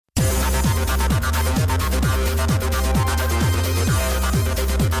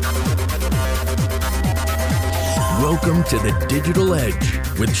Welcome to the Digital Edge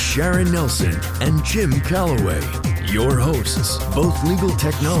with Sharon Nelson and Jim Calloway. Your hosts, both legal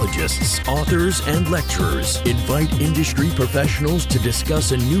technologists, authors, and lecturers, invite industry professionals to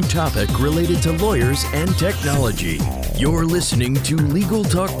discuss a new topic related to lawyers and technology. You're listening to Legal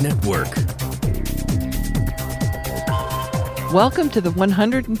Talk Network. Welcome to the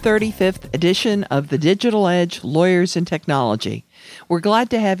 135th edition of the Digital Edge Lawyers and Technology. We're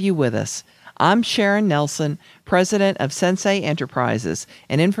glad to have you with us. I'm Sharon Nelson, president of Sensei Enterprises,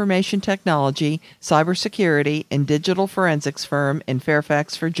 an information technology, cybersecurity, and digital forensics firm in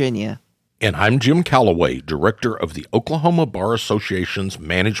Fairfax, Virginia. And I'm Jim Calloway, director of the Oklahoma Bar Association's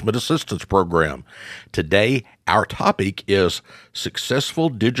Management Assistance Program. Today, our topic is successful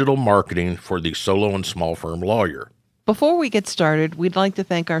digital marketing for the solo and small firm lawyer. Before we get started, we'd like to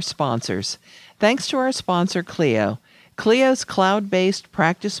thank our sponsors. Thanks to our sponsor, Clio. Clio's cloud-based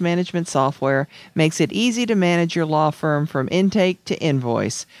practice management software makes it easy to manage your law firm from intake to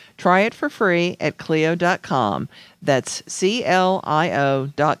invoice. Try it for free at Clio.com. That's CLIO.com.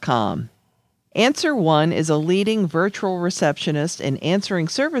 Answer One is a leading virtual receptionist and answering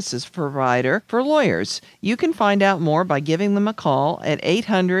services provider for lawyers. You can find out more by giving them a call at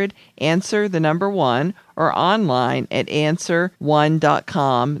 800-ANSWER1 or online at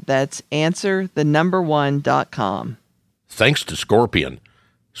answer1.com. That's answer1.com. Thanks to Scorpion.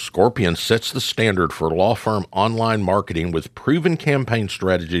 Scorpion sets the standard for law firm online marketing with proven campaign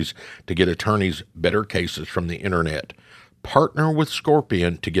strategies to get attorneys better cases from the internet. Partner with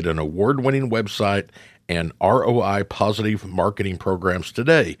Scorpion to get an award-winning website and ROI-positive marketing programs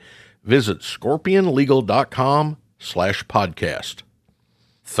today. Visit scorpionlegal.com/podcast.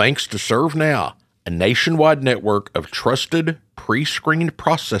 Thanks to ServeNow, a nationwide network of trusted, pre-screened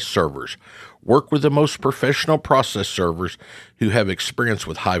process servers. Work with the most professional process servers who have experience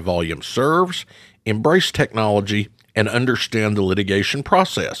with high-volume serves, embrace technology, and understand the litigation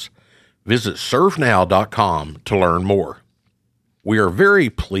process. Visit servenow.com to learn more. We are very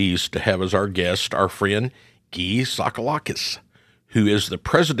pleased to have as our guest our friend Gyi Tsakalakis, who is the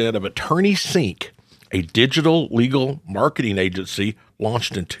president of Attorney Sync, a digital legal marketing agency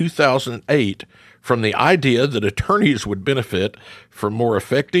launched in 2008 from the idea that attorneys would benefit from more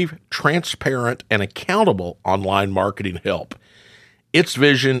effective, transparent, and accountable online marketing help. Its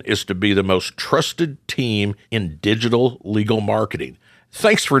vision is to be the most trusted team in digital legal marketing.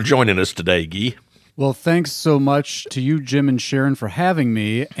 Thanks for joining us today, Gyi. Well, thanks so much to you, Jim and Sharon, for having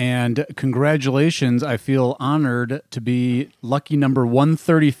me, and congratulations. I feel honored to be lucky number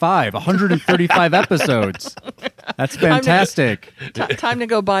 135 episodes. That's fantastic. Time to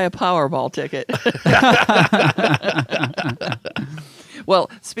go buy a Powerball ticket. Well,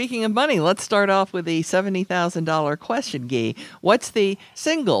 speaking of money, let's start off with the $70,000 question, Gyi. What's the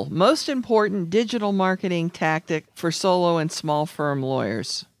single most important digital marketing tactic for solo and small firm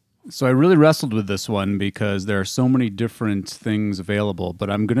lawyers? So I really wrestled with this one because there are so many different things available, but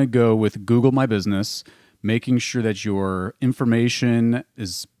I'm going to go with Google My Business, making sure that your information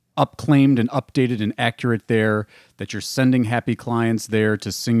is upclaimed and updated and accurate there, that you're sending happy clients there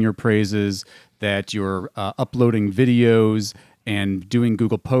to sing your praises, that you're uploading videos and doing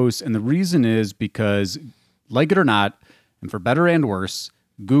Google Posts. And the reason is because, like it or not, and for better and worse,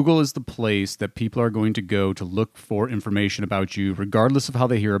 Google is the place that people are going to go to look for information about you, regardless of how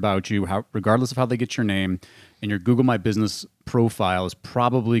they hear about you, regardless of how they get your name. And your Google My Business profile is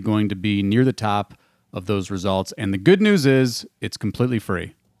probably going to be near the top of those results. And the good news is it's completely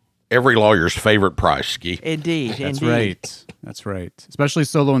free. Every lawyer's favorite price, Gyi. Indeed. That's right. Especially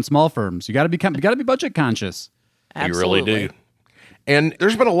solo and small firms. You got to be budget conscious. Absolutely. You really do. And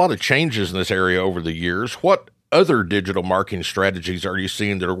there's been a lot of changes in this area over the years. What other digital marketing strategies are you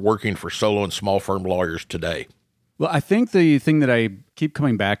seeing that are working for solo and small firm lawyers today? Well, I think the thing that I keep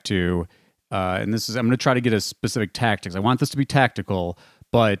coming back to, and this is, I'm going to try to get a specific tactics. I want this to be tactical,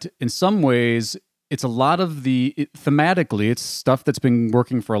 but in some ways, it's a lot of thematically, it's stuff that's been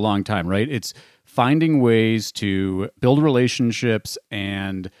working for a long time, right? It's finding ways to build relationships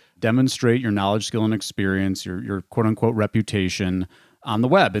and demonstrate your knowledge, skill, and experience, your quote-unquote reputation on the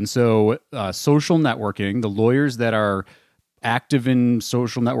web. And so social networking, the lawyers that are active in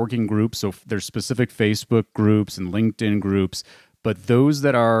social networking groups, so there's specific Facebook groups and LinkedIn groups, but those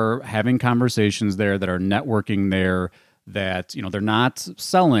that are having conversations there, that are networking there, that, they're not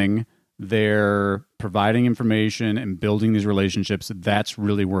selling, they're providing information and building these relationships, that's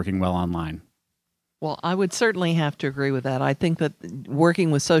really working well online. Well, I would certainly have to agree with that. I think that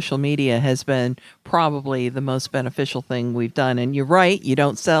working with social media has been probably the most beneficial thing we've done. And you're right, you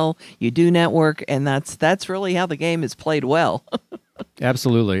don't sell, you do network, and that's really how the game is played well.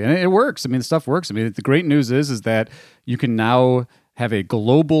 Absolutely. And it works. I mean, the stuff works. I mean, the great news is that you can now have a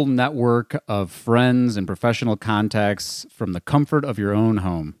global network of friends and professional contacts from the comfort of your own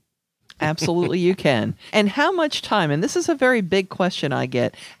home. Absolutely, you can. And how much time, and this is a very big question I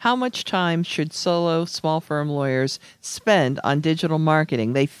get, how much time should solo small firm lawyers spend on digital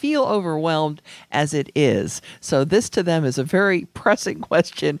marketing? They feel overwhelmed as it is. So this to them is a very pressing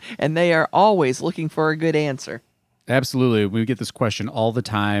question, and they are always looking for a good answer. Absolutely. We get this question all the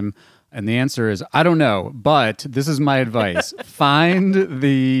time. And the answer is, I don't know, but this is my advice. Find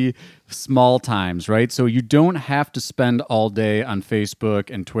the small times, right? So you don't have to spend all day on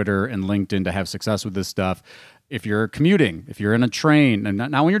Facebook and Twitter and LinkedIn to have success with this stuff. If you're commuting, if you're in a train, and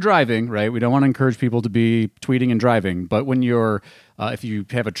not when you're driving, right? We don't want to encourage people to be tweeting and driving, but when you're, if you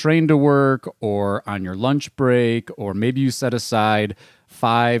have a train to work or on your lunch break, or maybe you set aside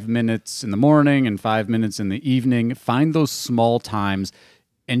 5 minutes in the morning and 5 minutes in the evening, find those small times.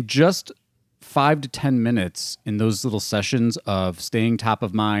 And just 5 to 10 minutes in those little sessions of staying top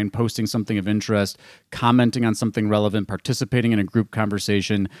of mind, posting something of interest, commenting on something relevant, participating in a group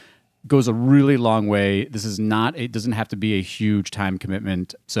conversation goes a really long way. This is not, it doesn't have to be a huge time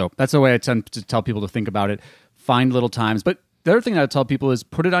commitment. So that's the way I tend to tell people to think about it. Find little times. But the other thing that I tell people is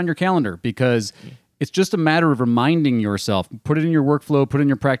put it on your calendar, because it's just a matter of reminding yourself. Put it in your workflow, put it in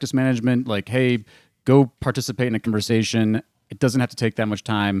your practice management, like, hey, go participate in a conversation. It doesn't have to take that much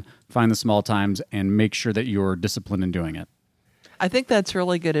time. Find the small times and make sure that you're disciplined in doing it. I think that's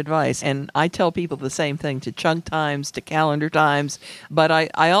really good advice. And I tell people the same thing, to chunk times, to calendar times. But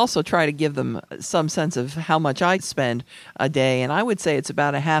I also try to give them some sense of how much I spend a day. And I would say it's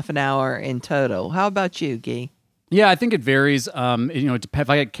about a half an hour in total. How about you, Gyi? Yeah, I think it varies. If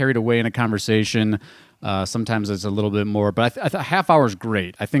I get carried away in a conversation, sometimes it's a little bit more. But a half hour is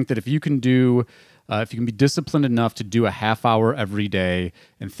great. I think that if you can do... if you can be disciplined enough to do a half hour every day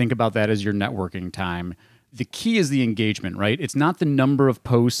and think about that as your networking time, the key is the engagement, right? It's not the number of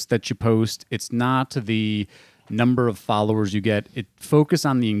posts that you post. It's not the number of followers you get. Focus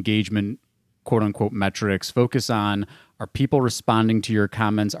on the engagement, quote unquote, metrics. Focus on, are people responding to your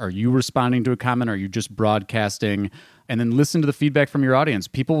comments? Are you responding to a comment? Are you just broadcasting? And then listen to the feedback from your audience.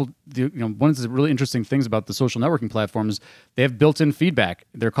 People, one of the really interesting things about the social networking platforms, they have built-in feedback.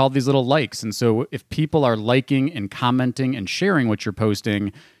 They're called these little likes. And so if people are liking and commenting and sharing what you're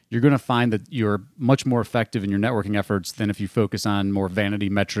posting, you're going to find that you're much more effective in your networking efforts than if you focus on more vanity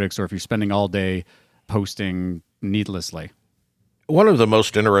metrics, or if you're spending all day posting needlessly. One of the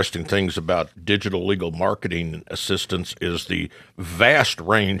most interesting things about digital legal marketing assistance is the vast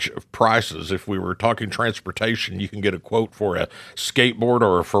range of prices. If we were talking transportation, you can get a quote for a skateboard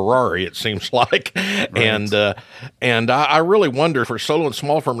or a Ferrari, it seems like. Right. And I really wonder, for solo and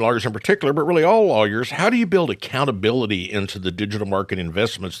small firm lawyers in particular, but really all lawyers, how do you build accountability into the digital marketing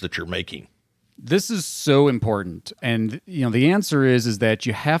investments that you're making? This is so important. And the answer is that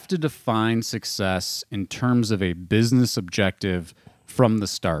you have to define success in terms of a business objective from the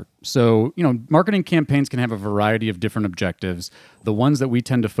start. So, marketing campaigns can have a variety of different objectives. The ones that we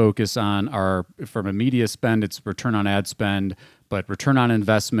tend to focus on are, from a media spend, it's return on ad spend, but return on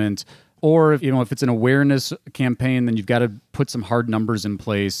investment. Or if it's an awareness campaign, then you've got to put some hard numbers in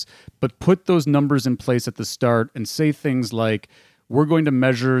place, but put those numbers in place at the start and say things like, we're going to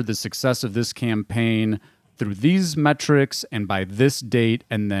measure the success of this campaign through these metrics and by this date,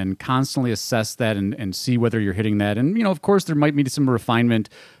 and then constantly assess that and see whether you're hitting that. And, of course, there might be some refinement,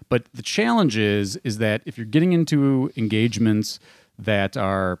 but the challenge is that if you're getting into engagements that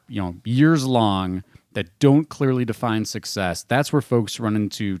are, years long, that don't clearly define success, that's where folks run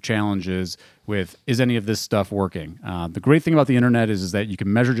into challenges with, is any of this stuff working? The great thing about the internet is that you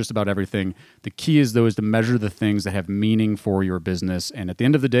can measure just about everything. The key is, though, is to measure the things that have meaning for your business. And at the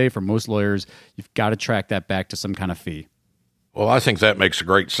end of the day, for most lawyers, you've got to track that back to some kind of fee. Well, I think that makes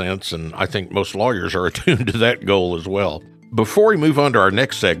great sense, and I think most lawyers are attuned to that goal as well. Before we move on to our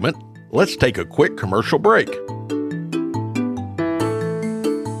next segment, let's take a quick commercial break.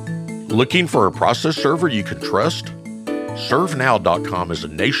 Looking for a process server you can trust? ServeNow.com is a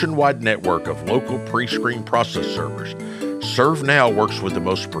nationwide network of local pre-screened process servers. ServeNow works with the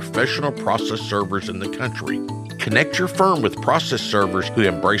most professional process servers in the country. Connect your firm with process servers who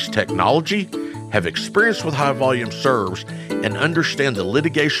embrace technology, have experience with high-volume serves, and understand the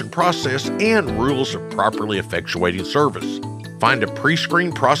litigation process and rules of properly effectuating service. Find a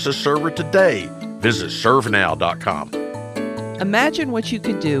pre-screened process server today. Visit ServeNow.com. Imagine what you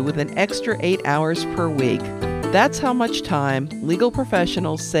could do with an extra 8 hours per week. That's how much time legal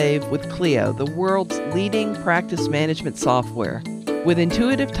professionals save with Clio, the world's leading practice management software. With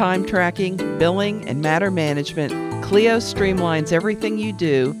intuitive time tracking, billing, and matter management, Clio streamlines everything you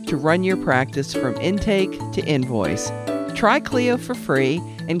do to run your practice from intake to invoice. Try Clio for free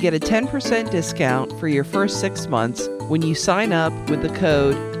and get a 10% discount for your first 6 months when you sign up with the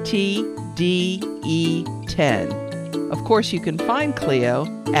code TDE10. Of course, you can find Clio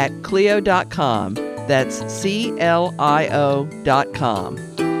at Clio.com. That's CLIO.com.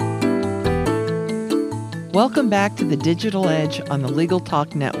 Welcome back to the Digital Edge on the Legal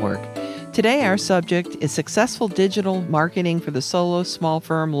Talk Network. Today, our subject is successful digital marketing for the solo small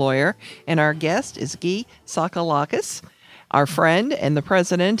firm lawyer, and our guest is Gyi Tsakalakis, our friend and the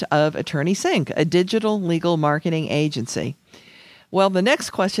president of Attorney Sync, a digital legal marketing agency. Well, the next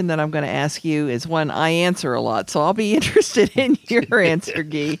question that I'm going to ask you is one I answer a lot, so I'll be interested in your answer,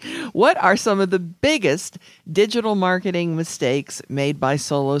 Gyi. What are some of the biggest digital marketing mistakes made by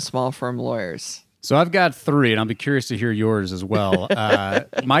solo small firm lawyers? So I've got 3, and I'll be curious to hear yours as well.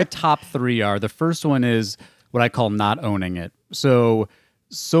 My top 3 are, the first one is what I call not owning it. So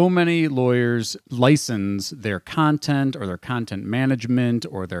many lawyers license their content or their content management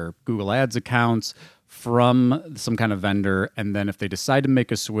or their Google Ads accounts from some kind of vendor, and then if they decide to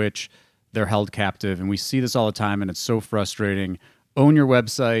make a switch, they're held captive. And we see this all the time, and it's so frustrating. Own your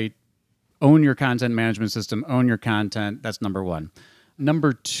website, own your content management system, own your content. That's number 1.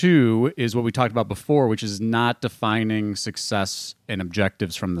 Number 2 is what we talked about before, which is not defining success and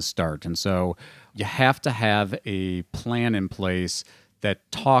objectives from the start. And so you have to have a plan in place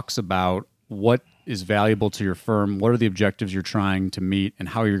that talks about what is valuable to your firm, what are the objectives you're trying to meet, and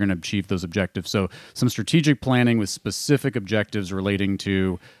how you're going to achieve those objectives. So some strategic planning with specific objectives relating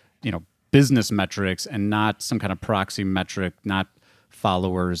to, business metrics and not some kind of proxy metric, not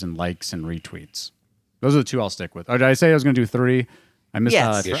followers and likes and retweets. Those are the 2 I'll stick with. Or did I say I was going to do 3? I missed.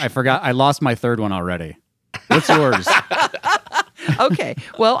 Yes. I forgot. I lost my 3rd one already. What's yours? Okay.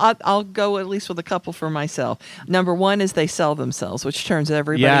 Well, I'll go at least with a couple for myself. Number 1 is they sell themselves, which turns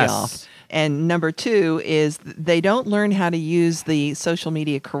everybody off. And number 2 is they don't learn how to use the social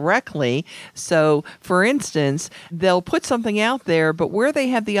media correctly. So, for instance, they'll put something out there, but where they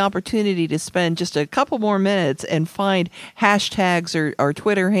have the opportunity to spend just a couple more minutes and find hashtags or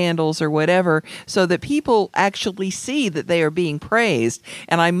Twitter handles or whatever so that people actually see that they are being praised.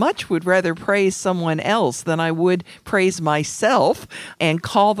 And I much would rather praise someone else than I would praise myself and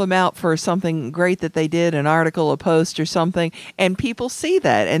call them out for something great that they did, an article, a post, or something. And people see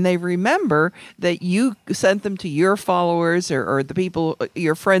that and they remember that you sent them to your followers or the people,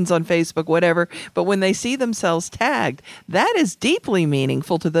 your friends on Facebook, whatever. But when they see themselves tagged, that is deeply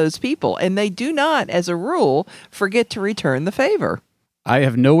meaningful to those people. And they do not, as a rule, forget to return the favor. I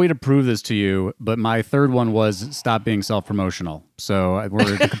have no way to prove this to you, but my 3rd one was stop being self-promotional. So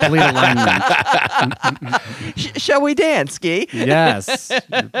we're in complete alignment. Shall we dance, Gyi? Yes.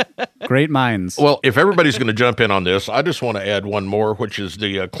 Great minds. Well, if everybody's going to jump in on this, I just want to add one more, which is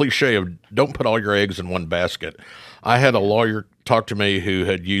the cliche of don't put all your eggs in one basket. I had a lawyer talk to me who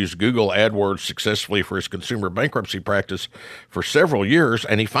had used Google AdWords successfully for his consumer bankruptcy practice for several years,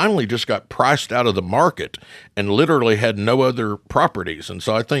 and he finally just got priced out of the market and literally had no other properties. And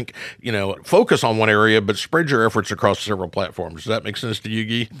so I think, focus on one area, but spread your efforts across several platforms. Does that make sense to you,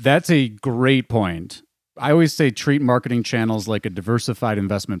 Gyi? That's a great point. I always say treat marketing channels like a diversified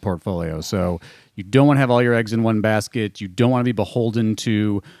investment portfolio. So you don't want to have all your eggs in one basket. You don't want to be beholden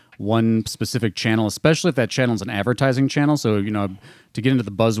to one specific channel, especially if that channel is an advertising channel. So, to get into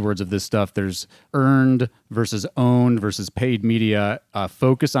the buzzwords of this stuff, there's earned versus owned versus paid media.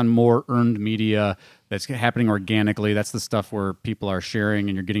 Focus on more earned media that's happening organically. That's the stuff where people are sharing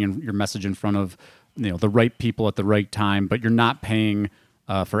and you're getting your message in front of the right people at the right time, but you're not paying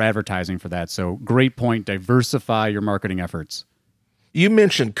for advertising for that. So great point. Diversify your marketing efforts. You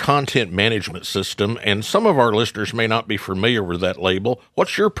mentioned content management system, and some of our listeners may not be familiar with that label.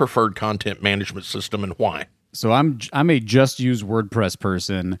 What's your preferred content management system and why? So I'm a just use WordPress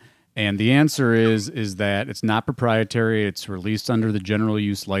person, and the answer is that it's not proprietary. It's released under the general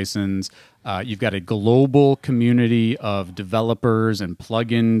use license. You've got a global community of developers and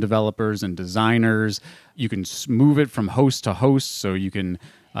plugin developers and designers. You can move it from host to host, so you can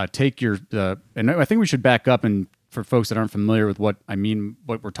take your and I think we should back up and. For folks that aren't familiar with what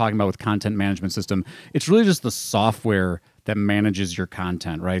we're talking about with content management system, it's really just the software that manages your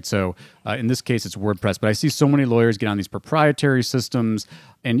content, right? So in this case, it's WordPress, but I see so many lawyers get on these proprietary systems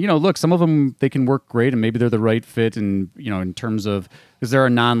and, look, some of them, they can work great and maybe they're the right fit and, in terms of, because there are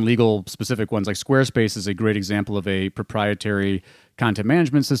non-legal specific ones, like Squarespace is a great example of a proprietary content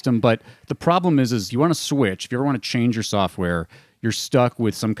management system. But the problem is you want to switch. If you ever want to change your software, you're stuck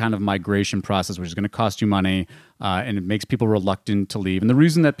with some kind of migration process, which is going to cost you money, and it makes people reluctant to leave. And the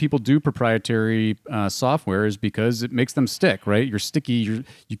reason that people do proprietary software is because it makes them stick, right? You're sticky.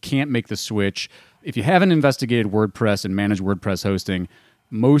 You can't make the switch. If you haven't investigated WordPress and managed WordPress hosting,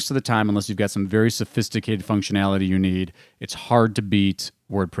 most of the time, unless you've got some very sophisticated functionality you need, it's hard to beat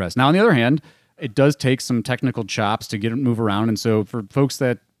WordPress. Now, on the other hand, it does take some technical chops to get it move around. And so for folks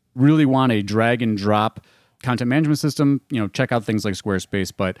that really want a drag and drop content management system, check out things like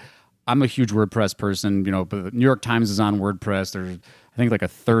Squarespace. But I'm a huge WordPress person. But the New York Times is on WordPress. There's, I think, like a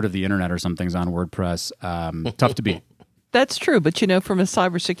third of the internet or something's on WordPress. Tough to beat. That's true, but from a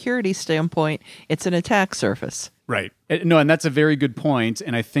cybersecurity standpoint, it's an attack surface. Right. No, and that's a very good point.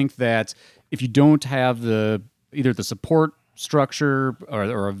 And I think that if you don't have either the support structure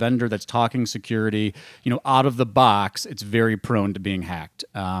or a vendor that's talking security, out of the box, it's very prone to being hacked.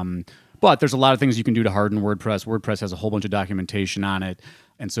 But there's a lot of things you can do to harden WordPress. WordPress has a whole bunch of documentation on it.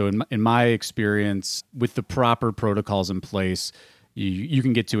 And so in my experience, with the proper protocols in place, you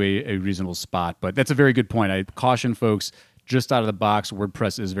can get to a reasonable spot. But that's a very good point. I caution folks, just out of the box,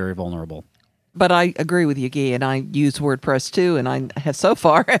 WordPress is very vulnerable. But I agree with you, Gyi, and I use WordPress too, and I have so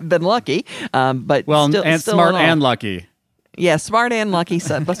far been lucky. But still smart and lucky. Yeah, smart and lucky,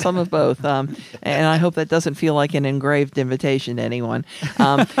 some of both. And I hope that doesn't feel like an engraved invitation to anyone.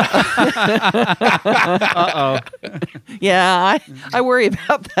 Uh-oh. Yeah, I worry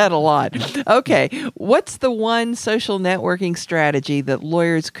about that a lot. Okay, what's the one social networking strategy that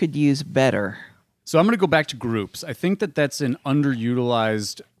lawyers could use better? So I'm going to go back to groups. I think that that's an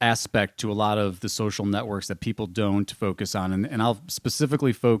underutilized aspect to a lot of the social networks that people don't focus on. And I'll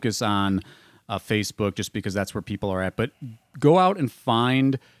specifically focus on Facebook, just because that's where people are at. But go out and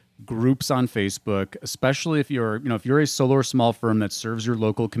find groups on Facebook, especially if you're a solo or small firm that serves your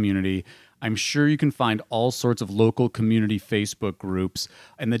local community. I'm sure you can find all sorts of local community Facebook groups.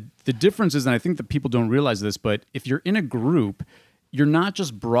 And the difference is, and I think that people don't realize this, but if you're in a group, you're not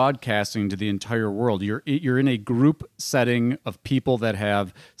just broadcasting to the entire world. You're in a group setting of people that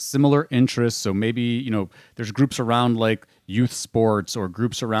have similar interests. So maybe, there's groups around like youth sports, or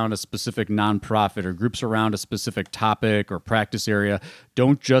groups around a specific nonprofit, or groups around a specific topic or practice area.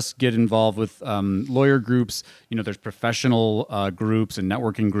 Don't just get involved with lawyer groups. There's professional groups and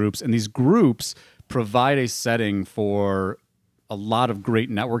networking groups. And these groups provide a setting for a lot of great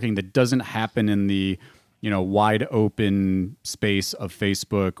networking that doesn't happen in the wide open space of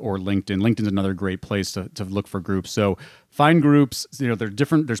Facebook or LinkedIn. LinkedIn's another great place to look for groups. So find groups. They're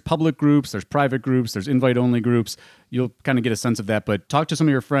different. There's public groups, there's private groups, there's invite-only groups. You'll kind of get a sense of that. But talk to some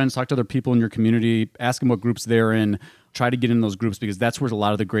of your friends, talk to other people in your community, ask them what groups they're in. Try to get in those groups, because that's where a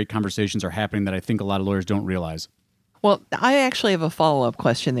lot of the great conversations are happening that I think a lot of lawyers don't realize. Well, I actually have a follow-up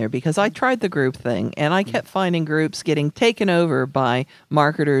question there, because I tried the group thing, and I kept finding groups getting taken over by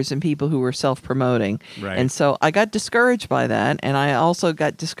marketers and people who were self-promoting. Right. And so I got discouraged by that, and I also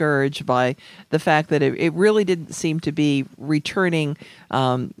got discouraged by the fact that it really didn't seem to be returning.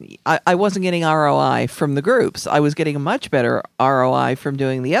 I wasn't getting ROI from the groups. I was getting a much better ROI from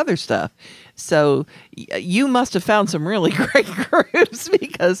doing the other stuff. So you must have found some really great groups,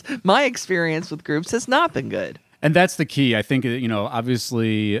 because my experience with groups has not been good. And that's the key. I think,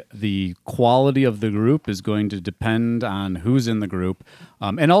 obviously the quality of the group is going to depend on who's in the group,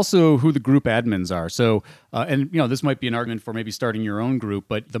 and also who the group admins are. So, this might be an argument for maybe starting your own group,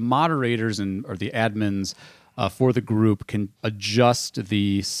 but the moderators or the admins for the group can adjust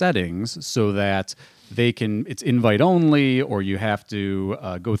the settings so that it's invite only, or you have to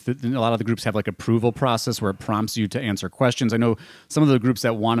go through. A lot of the groups have like approval process where it prompts you to answer questions. I know some of the groups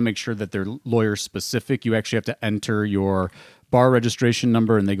that want to make sure that they're lawyer specific, you actually have to enter your bar registration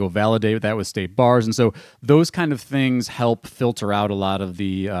number, and they go validate that with state bars. And so those kind of things help filter out a lot of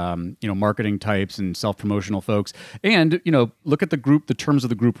the marketing types and self-promotional folks. And look at the terms of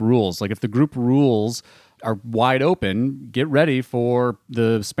the group rules. Like if the group rules are wide open, get ready for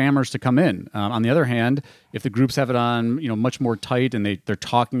the spammers to come in. On the other hand, if the groups have it on much more tight, and they're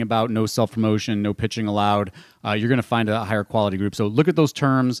talking about no self-promotion, no pitching allowed, you're going to find a higher quality group. So look at those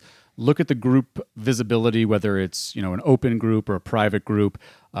terms. Look at the group visibility, whether it's an open group or a private group.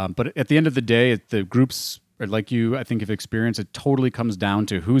 But at the end of the day, the groups are like you, I think, have experienced. It totally comes down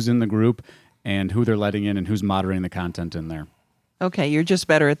to who's in the group and who they're letting in and who's moderating the content in there. Okay, you're just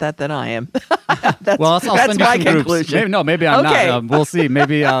better at that than I am. I'll send you my some conclusion. Groups. Maybe I'm okay. not. We'll see.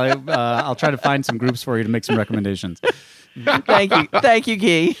 Maybe I'll try to find some groups for you to make some recommendations. Thank you,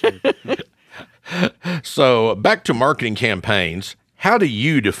 Gyi. So back to marketing campaigns. How do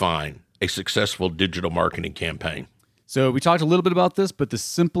you define a successful digital marketing campaign? So we talked a little bit about this, but the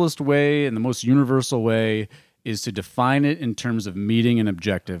simplest way and the most universal way is to define it in terms of meeting an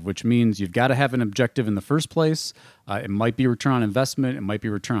objective, which means you've got to have an objective in the first place. It might be return on investment. It might be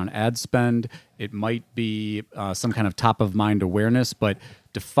return on ad spend. It might be some kind of top-of-mind awareness, but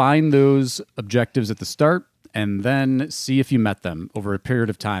define those objectives at the start and then see if you met them over a period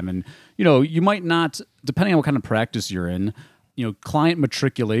of time. And, you might not, depending on what kind of practice you're in, client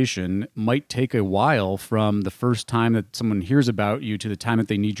matriculation might take a while from the first time that someone hears about you to the time that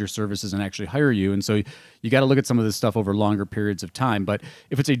they need your services and actually hire you. And so you got to look at some of this stuff over longer periods of time. But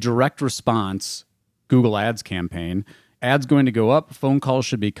if it's a direct response Google Ads campaign, ads going to go up, phone calls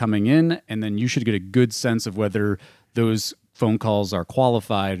should be coming in, and then you should get a good sense of whether those phone calls are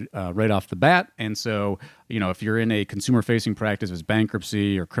qualified right off the bat. And so, if you're in a consumer-facing practice as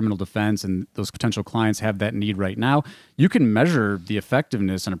bankruptcy or criminal defense, and those potential clients have that need right now, you can measure the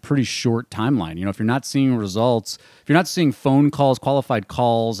effectiveness in a pretty short timeline. If you're not seeing results, if you're not seeing phone calls, qualified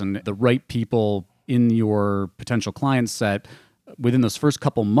calls, and the right people in your potential client set within those first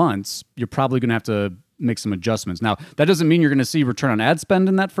couple months, you're probably going to have to make some adjustments. Now, that doesn't mean you're going to see return on ad spend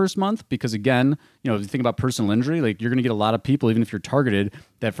in that first month, because again, if you think about personal injury, like you're going to get a lot of people, even if you're targeted,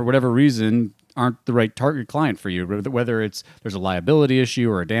 that for whatever reason aren't the right target client for you, whether there's a liability issue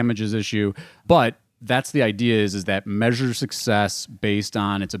or a damages issue. But that's the idea is that measure success based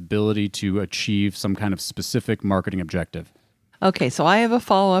on its ability to achieve some kind of specific marketing objective. Okay, so I have a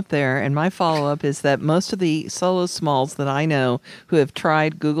follow-up there, and my follow-up is that most of the solo smalls that I know who have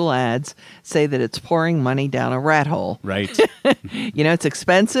tried Google Ads say that it's pouring money down a rat hole. Right. It's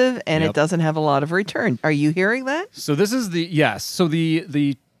expensive, and it doesn't have a lot of return. Are you hearing that? So this is yes. So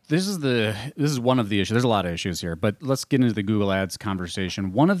this is one of the issues. There's a lot of issues here, but let's get into the Google Ads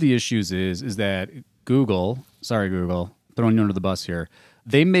conversation. One of the issues is that Google, throwing you under the bus here,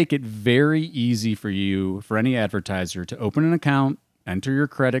 they make it very easy for any advertiser to open an account, enter your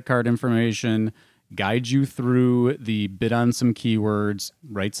credit card information, guide you through the bid on some keywords,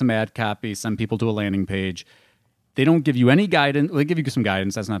 write some ad copy, send people to a landing page. They don't give you any guidance. They give you some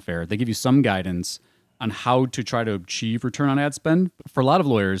guidance. That's not fair. They give you some guidance on how to try to achieve return on ad spend. For a lot of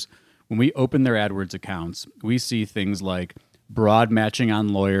lawyers, when we open their AdWords accounts, we see things like broad matching on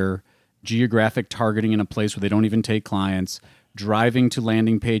lawyer, geographic targeting in a place where they don't even take clients, driving to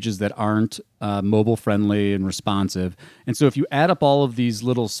landing pages that aren't mobile friendly and responsive. And so if you add up all of these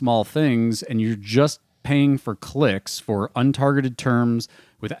little small things and you're just paying for clicks for untargeted terms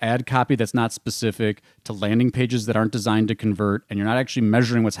with ad copy that's not specific to landing pages that aren't designed to convert, and you're not actually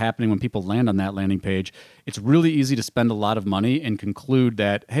measuring what's happening when people land on that landing page, it's really easy to spend a lot of money and conclude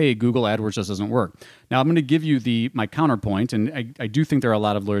that, hey, Google AdWords just doesn't work. Now, I'm going to give you my counterpoint, and I do think there are a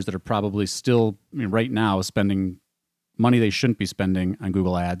lot of lawyers that are probably still, right now, spending money they shouldn't be spending on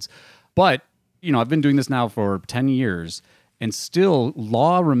Google Ads. But, I've been doing this now for 10 years, and still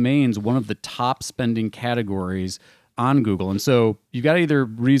law remains one of the top spending categories on Google. And so you've got to either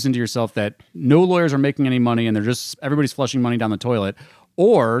reason to yourself that no lawyers are making any money and everybody's flushing money down the toilet,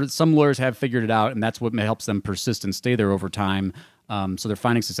 or some lawyers have figured it out and that's what helps them persist and stay there over time. So they're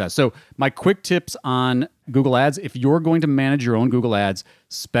finding success. So my quick tips on Google Ads: if you're going to manage your own Google Ads,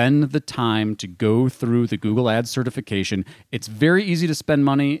 spend the time to go through the Google Ads certification. It's very easy to spend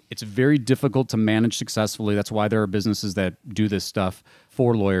money. It's very difficult to manage successfully. That's why there are businesses that do this stuff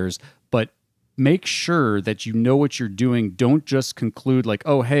for lawyers. But make sure that you know what you're doing. Don't just conclude like,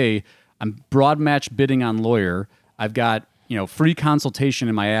 oh, hey, I'm broad match bidding on lawyer. I've got, free consultation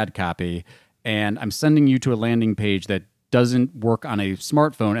in my ad copy, and I'm sending you to a landing page that doesn't work on a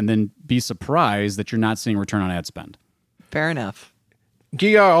smartphone, and then be surprised that you're not seeing return on ad spend. Fair enough.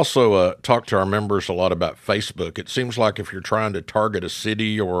 Gyi, I also talk to our members a lot about Facebook. It seems like if you're trying to target a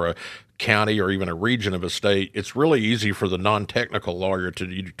city or a county or even a region of a state, it's really easy for the non-technical lawyer to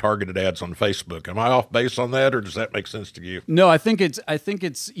do targeted ads on Facebook. Am I off base on that, or does that make sense to you? No, I think it's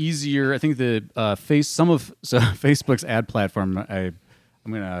easier. I think the Facebook's ad platform,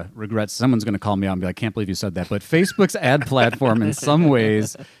 I'm going to regret, someone's going to call me out and be like, I can't believe you said that. But Facebook's ad platform in some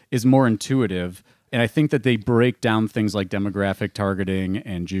ways is more intuitive. And I think that they break down things like demographic targeting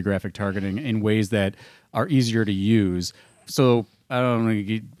and geographic targeting in ways that are easier to use. So I don't want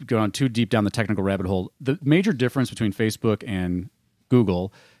to go on too deep down the technical rabbit hole. The major difference between Facebook and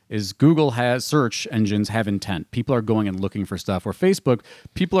Google is Google has search engines have intent. People are going and looking for stuff. Where Facebook,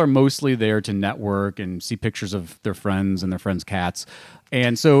 people are mostly there to network and see pictures of their friends and their friends' cats.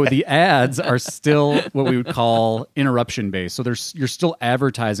 And so the ads are still what we would call interruption based. So you're still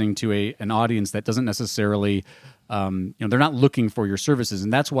advertising to an audience that doesn't necessarily, they're not looking for your services.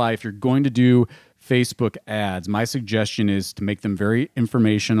 And that's why if you're going to do Facebook ads, my suggestion is to make them very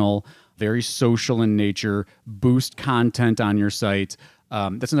informational, very social in nature, boost content on your site.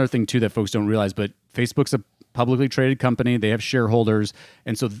 That's another thing too that folks don't realize, but Facebook's publicly traded company. They have shareholders.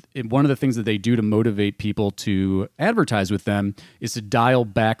 And so one of the things that they do to motivate people to advertise with them is to dial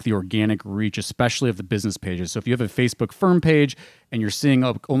back the organic reach, especially of the business pages. So if you have a Facebook firm page and you're seeing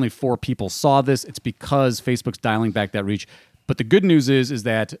only 4 people saw this, it's because Facebook's dialing back that reach. But the good news is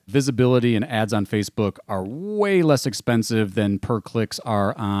that visibility and ads on Facebook are way less expensive than per-clicks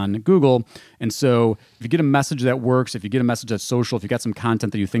are on Google. And so if you get a message that works, if you get a message that's social, if you got some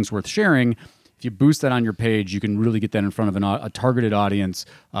content that you think is worth sharing, if you boost that on your page, you can really get that in front of a targeted audience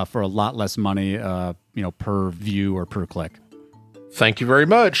for a lot less money per view or per click. Thank you very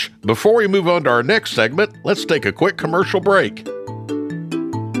much. Before we move on to our next segment, let's take a quick commercial break.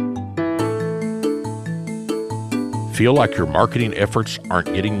 Feel like your marketing efforts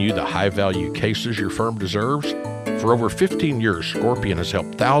aren't getting you the high-value cases your firm deserves? For over 15 years, Scorpion has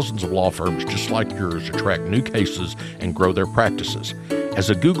helped thousands of law firms just like yours attract new cases and grow their practices. As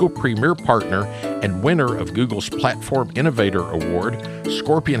a Google Premier Partner and winner of Google's Platform Innovator Award,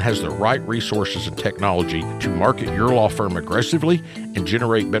 Scorpion has the right resources and technology to market your law firm aggressively and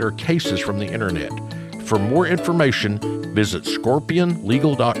generate better cases from the internet. For more information, visit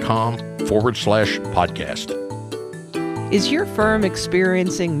scorpionlegal.com/podcast. Is your firm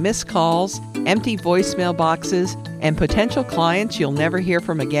experiencing missed calls, empty voicemail boxes, and potential clients you'll never hear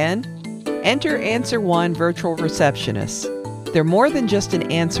from again? Enter Answer One Virtual Receptionists. They're more than just an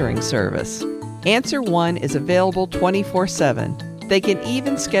answering service. Answer One is available 24/7. They can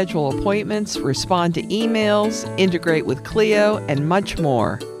even schedule appointments, respond to emails, integrate with Clio, and much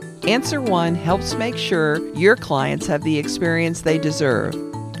more. Answer One helps make sure your clients have the experience they deserve.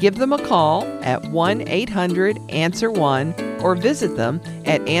 Give them a call at 1-800-ANSWER1 or visit them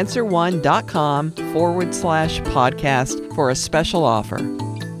at answer1.com/podcast for a special offer.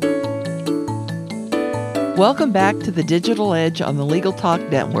 Welcome back to the Digital Edge on the Legal Talk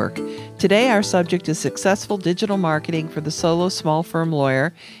Network. Today, our subject is successful digital marketing for the solo small firm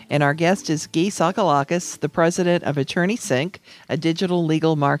lawyer, and our guest is Gyi Tsakalakis, the president of Attorney Sync, a digital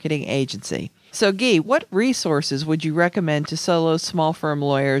legal marketing agency. So, Gyi, what resources would you recommend to solo small firm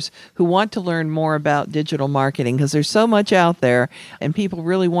lawyers who want to learn more about digital marketing? Because there's so much out there, and people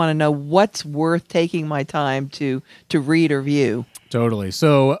really want to know what's worth taking my time to read or view. Totally.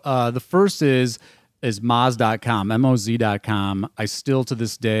 So the first is Moz.com, Moz.com. I still, to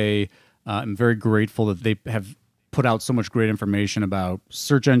this day, am very grateful that they have put out so much great information about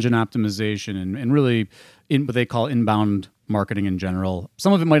search engine optimization and really in what they call inbound marketing in general.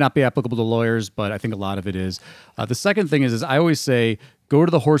 Some of it might not be applicable to lawyers, but I think a lot of it is. The second thing is I always say, go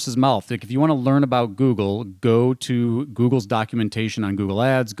to the horse's mouth. Like if you want to learn about Google, go to Google's documentation on Google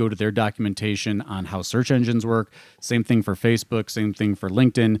Ads, go to their documentation on how search engines work. Same thing for Facebook, same thing for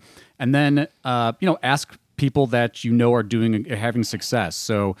LinkedIn. And then, ask people that you know are having success.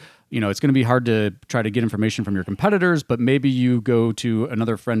 So, it's going to be hard to try to get information from your competitors, but maybe you go to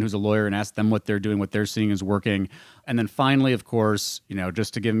another friend who's a lawyer and ask them what they're doing, what they're seeing is working. And then finally, of course,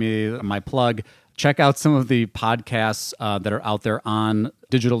 just to give me my plug, check out some of the podcasts that are out there on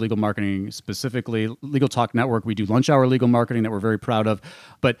digital legal marketing, specifically Legal Talk Network. We do lunch hour legal marketing that we're very proud of.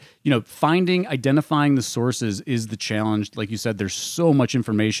 But, identifying the sources is the challenge. Like you said, there's so much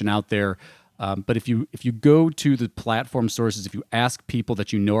information out there. But if you go to the platform sources, if you ask people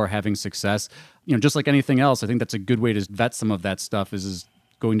that you know are having success, just like anything else, I think that's a good way to vet some of that stuff is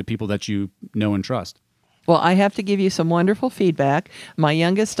going to people that you know and trust. Well, I have to give you some wonderful feedback. My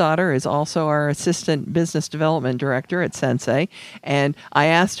youngest daughter is also our assistant business development director at Sensei, and I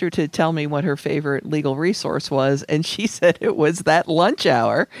asked her to tell me what her favorite legal resource was, and she said it was that lunch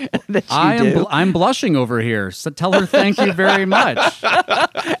hour that you do. I'm blushing over here, so tell her thank you very much.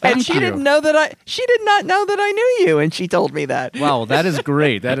 And she did not know that I knew you, and she told me that. Wow, that is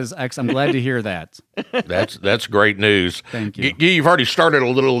great. That is excellent. I'm glad to hear that. That's great news. Thank you. Gyi, you've already started a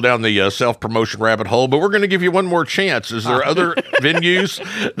little down the self-promotion rabbit hole, but we're going to give you one more chance. Is there other venues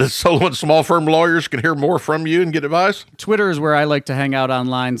that solo and small firm lawyers can hear more from you and get advice? Twitter is where I like to hang out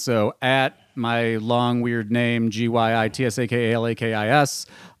online. So at my long, weird name, GyiTsakalakis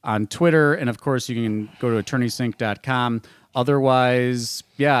on Twitter. And of course, you can go to attorneysync.com. Otherwise,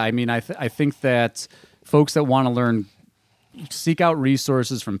 I think that folks that want to learn, seek out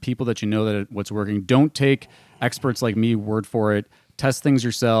resources from people that you know that what's working. Don't take experts like me word for it. Test things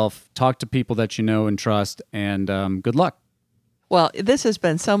yourself, talk to people that you know and trust, and good luck. Well, this has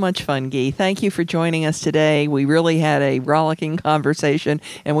been so much fun, Gyi. Thank you for joining us today. We really had a rollicking conversation,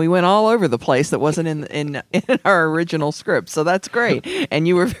 and we went all over the place that wasn't in our original script, so that's great. And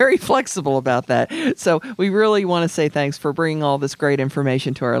you were very flexible about that. So we really want to say thanks for bringing all this great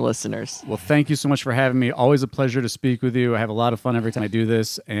information to our listeners. Well, thank you so much for having me. Always a pleasure to speak with you. I have a lot of fun every time I do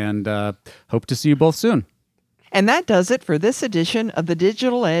this, and hope to see you both soon. And that does it for this edition of the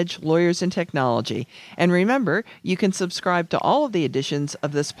Digital Edge Lawyers and Technology. And remember, you can subscribe to all of the editions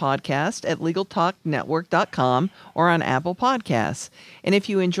of this podcast at LegalTalkNetwork.com or on Apple Podcasts. And if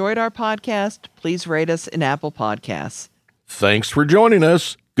you enjoyed our podcast, please rate us in Apple Podcasts. Thanks for joining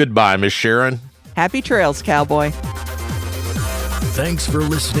us. Goodbye, Miss Sharon. Happy trails, cowboy. Thanks for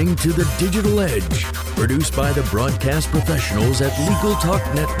listening to The Digital Edge, produced by the broadcast professionals at Legal Talk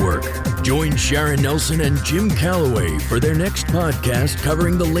Network. Join Sharon Nelson and Jim Calloway for their next podcast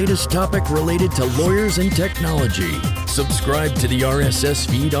covering the latest topic related to lawyers and technology. Subscribe to the RSS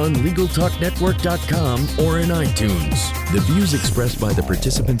feed on LegalTalkNetwork.com or in iTunes. The views expressed by the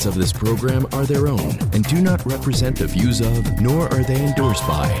participants of this program are their own and do not represent the views of, nor are they endorsed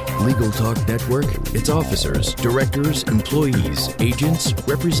by, Legal Talk Network, its officers, directors, employees, agents,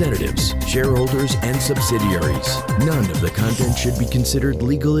 representatives, shareholders, and subsidiaries. None of the content should be considered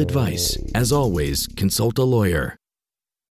legal advice. As always, consult a lawyer.